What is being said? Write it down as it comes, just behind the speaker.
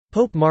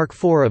Pope Mark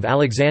IV of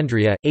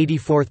Alexandria,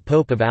 84th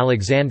Pope of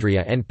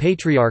Alexandria and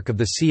Patriarch of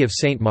the See of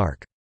St.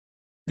 Mark.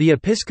 The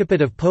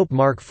episcopate of Pope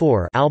Mark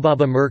IV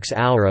Albaba Merx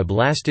Al-Arab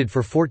lasted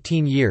for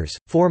 14 years,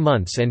 4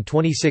 months and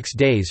 26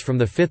 days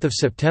from 5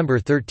 September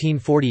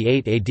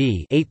 1348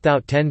 AD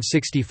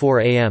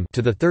 8/1064 AM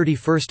to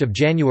 31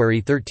 January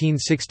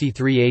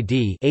 1363 AD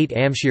 8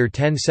 Amshir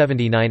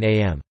 1079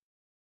 AM.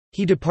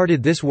 He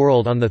departed this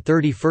world on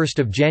 31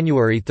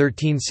 January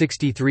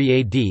 1363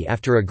 AD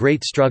after a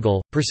great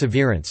struggle,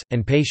 perseverance,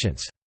 and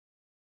patience.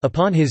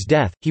 Upon his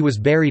death, he was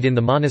buried in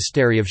the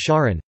monastery of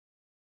Sharon.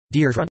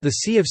 The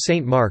See of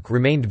St. Mark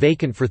remained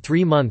vacant for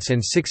 3 months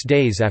and 6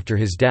 days after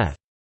his death.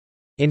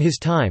 In his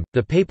time,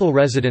 the papal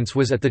residence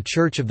was at the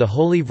Church of the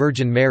Holy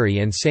Virgin Mary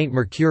and St.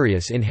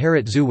 Mercurius in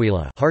Harat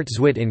Zuwila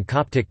in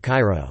Coptic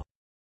Cairo.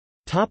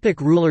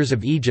 Rulers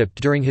of Egypt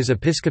during his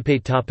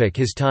episcopate.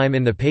 His time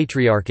in the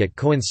Patriarchate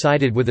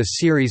coincided with a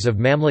series of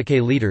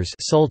Mamlukay leaders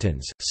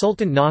sultans,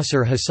 Sultan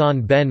Nasser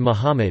Hassan ben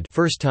Muhammad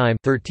first time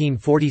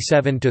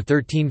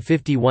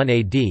 1347–1351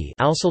 AD,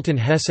 Al-Sultan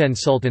Hesen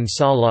Sultan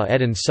Salah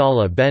Eddin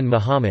Salah ben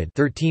Muhammad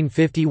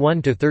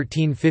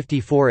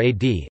 1351–1354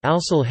 AD,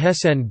 Al-Sul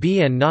Hesen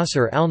bin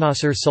Nasser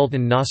al-Nasser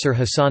Sultan Nasser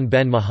Hassan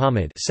ben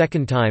Muhammad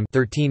second time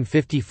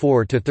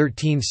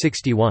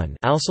 1354–1361,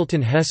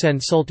 Al-Sultan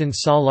Hesen Sultan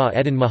Salah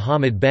Eddin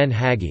Muhammad ben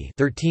Hagi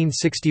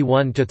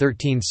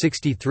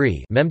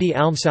 1361–1363, Memdi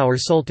Almsaur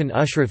Sultan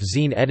Ushraf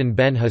Zine Eddin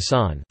ben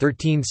Hassan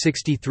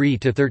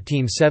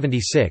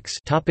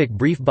 1363–1376.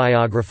 Brief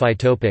biography.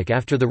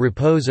 After the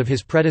repose of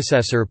his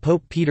predecessor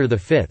Pope Peter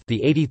V, the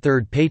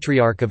 83rd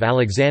Patriarch of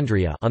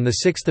Alexandria, on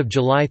 6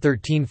 July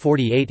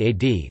 1348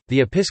 AD,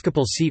 the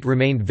episcopal seat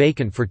remained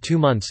vacant for 2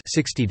 months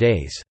 60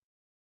 days.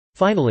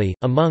 Finally,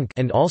 a monk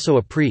and also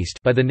a priest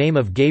by the name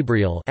of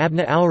Gabriel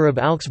Abna al-Arab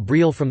Alx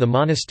Briel from the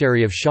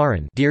monastery of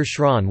Sharon Deir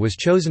Shran was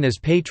chosen as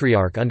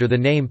patriarch under the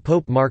name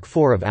Pope Mark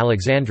IV of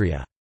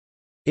Alexandria.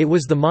 It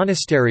was the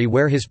monastery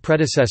where his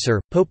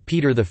predecessor, Pope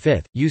Peter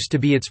V, used to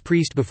be its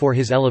priest before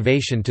his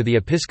elevation to the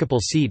episcopal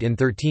seat in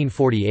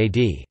 1340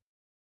 AD.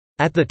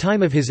 At the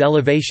time of his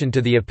elevation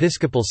to the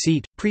episcopal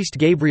seat, priest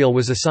Gabriel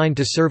was assigned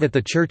to serve at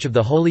the Church of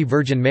the Holy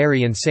Virgin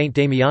Mary and Saint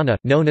Damiana,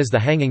 known as the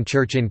Hanging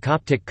Church in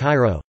Coptic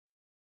Cairo.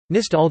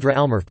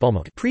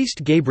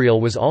 Priest Gabriel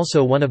was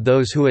also one of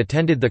those who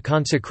attended the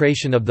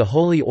consecration of the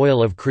holy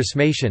oil of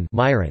chrismation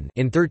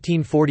in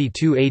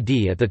 1342 AD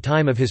at the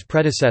time of his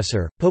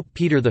predecessor, Pope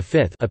Peter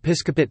V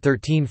Episcopate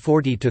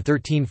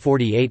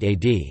 1340–1348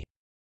 AD.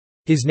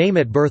 His name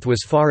at birth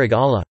was Farag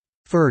Allah.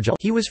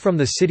 He was from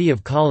the city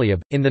of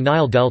Kaliab, in the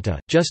Nile Delta,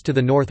 just to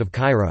the north of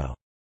Cairo.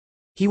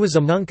 He was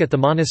a monk at the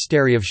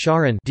monastery of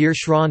Sharon Deir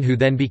Shran, who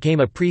then became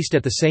a priest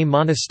at the same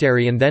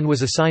monastery and then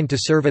was assigned to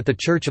serve at the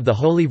Church of the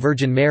Holy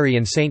Virgin Mary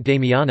and Saint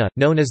Damiana,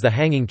 known as the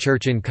Hanging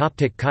Church in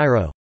Coptic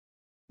Cairo.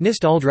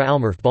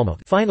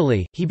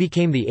 Finally, he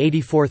became the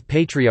 84th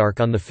Patriarch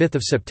on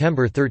 5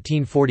 September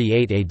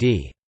 1348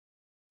 AD.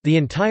 The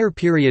entire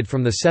period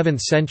from the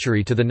 7th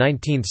century to the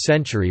 19th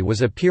century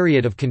was a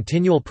period of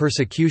continual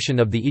persecution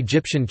of the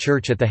Egyptian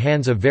Church at the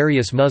hands of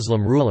various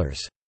Muslim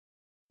rulers.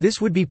 This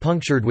would be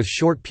punctured with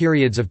short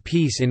periods of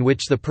peace in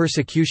which the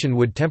persecution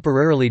would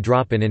temporarily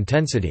drop in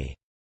intensity.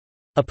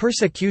 A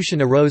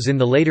persecution arose in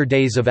the later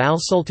days of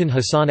Al-Sultan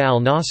Hassan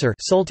al-Nasser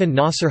Sultan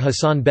Nasser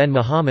Hassan ben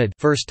Muhammad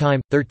first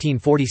time,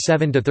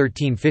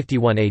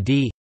 1347–1351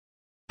 AD.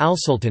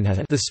 Al-Sultan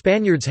Hassan. The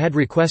Spaniards had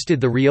requested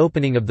the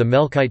reopening of the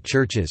Melkite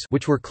churches,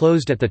 which were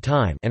closed at the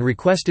time, and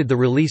requested the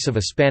release of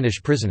a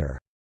Spanish prisoner.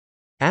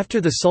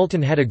 After the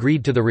Sultan had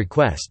agreed to the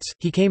requests,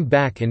 he came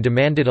back and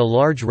demanded a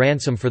large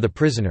ransom for the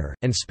prisoner,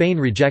 and Spain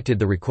rejected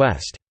the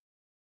request.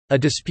 A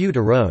dispute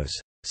arose.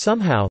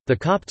 Somehow, the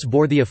Copts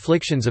bore the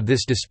afflictions of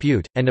this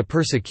dispute, and a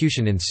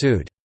persecution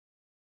ensued.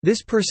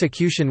 This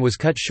persecution was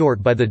cut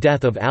short by the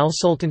death of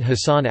Al-Sultan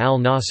Hassan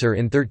al-Nasser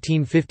in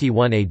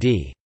 1351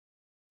 AD.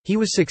 He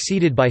was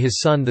succeeded by his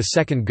son the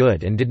Second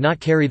Good and did not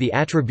carry the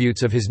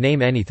attributes of his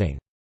name anything.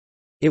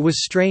 It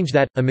was strange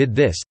that, amid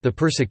this, the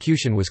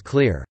persecution was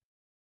clear.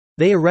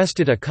 They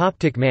arrested a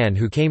Coptic man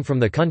who came from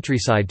the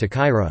countryside to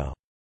Cairo.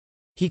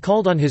 He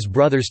called on his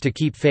brothers to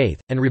keep faith,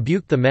 and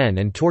rebuked the men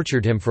and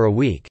tortured him for a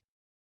week.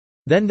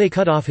 Then they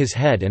cut off his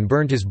head and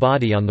burned his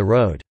body on the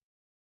road.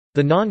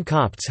 The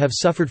non-Copts have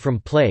suffered from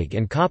plague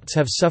and Copts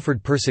have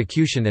suffered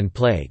persecution and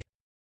plague.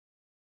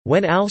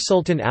 When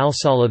Al-Sultan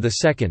al-Salah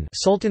II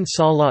Sultan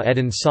Salah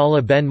Eddin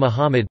Salah ben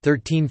Muhammad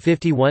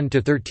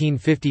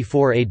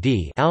 1351–1354 AD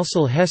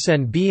Al-Sul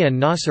Hesen bin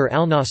Nasser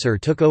al-Nasser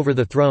took over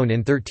the throne in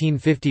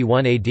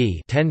 1351 AD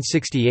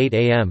 1068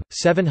 AM,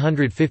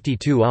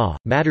 752 AH,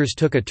 matters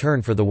took a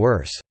turn for the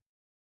worse.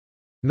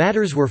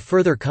 Matters were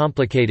further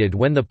complicated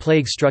when the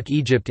plague struck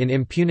Egypt in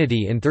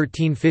impunity in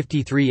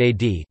 1353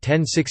 AD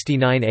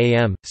 1069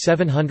 AM,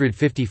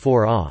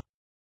 754 AH.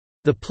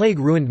 The plague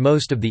ruined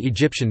most of the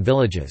Egyptian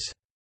villages.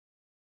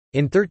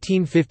 In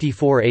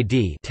 1354 AD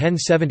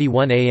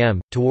 1071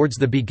 AM, towards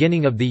the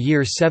beginning of the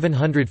year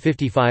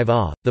 755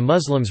 AH, the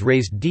Muslims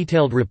raised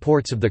detailed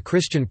reports of the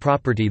Christian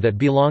property that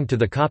belonged to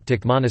the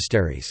Coptic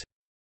monasteries.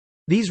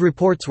 These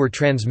reports were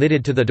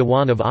transmitted to the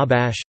Diwan of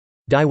Abash,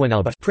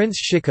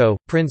 Prince Shiko,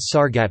 Prince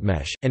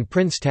Sargatmesh, and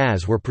Prince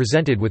Taz were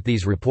presented with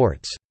these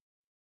reports.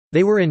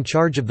 They were in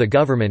charge of the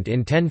government in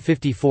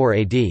 1054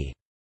 AD.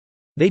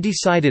 They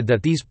decided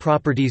that these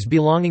properties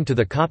belonging to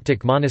the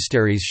Coptic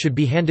monasteries should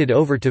be handed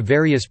over to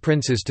various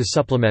princes to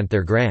supplement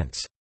their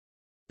grants.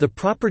 The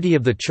property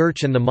of the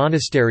church and the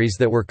monasteries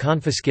that were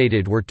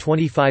confiscated were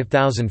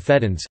 25,000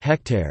 fedans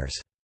hectares.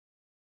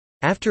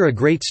 After a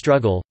great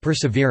struggle,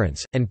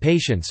 perseverance, and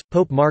patience,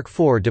 Pope Mark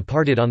IV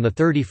departed on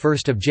 31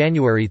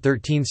 January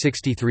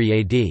 1363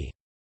 AD.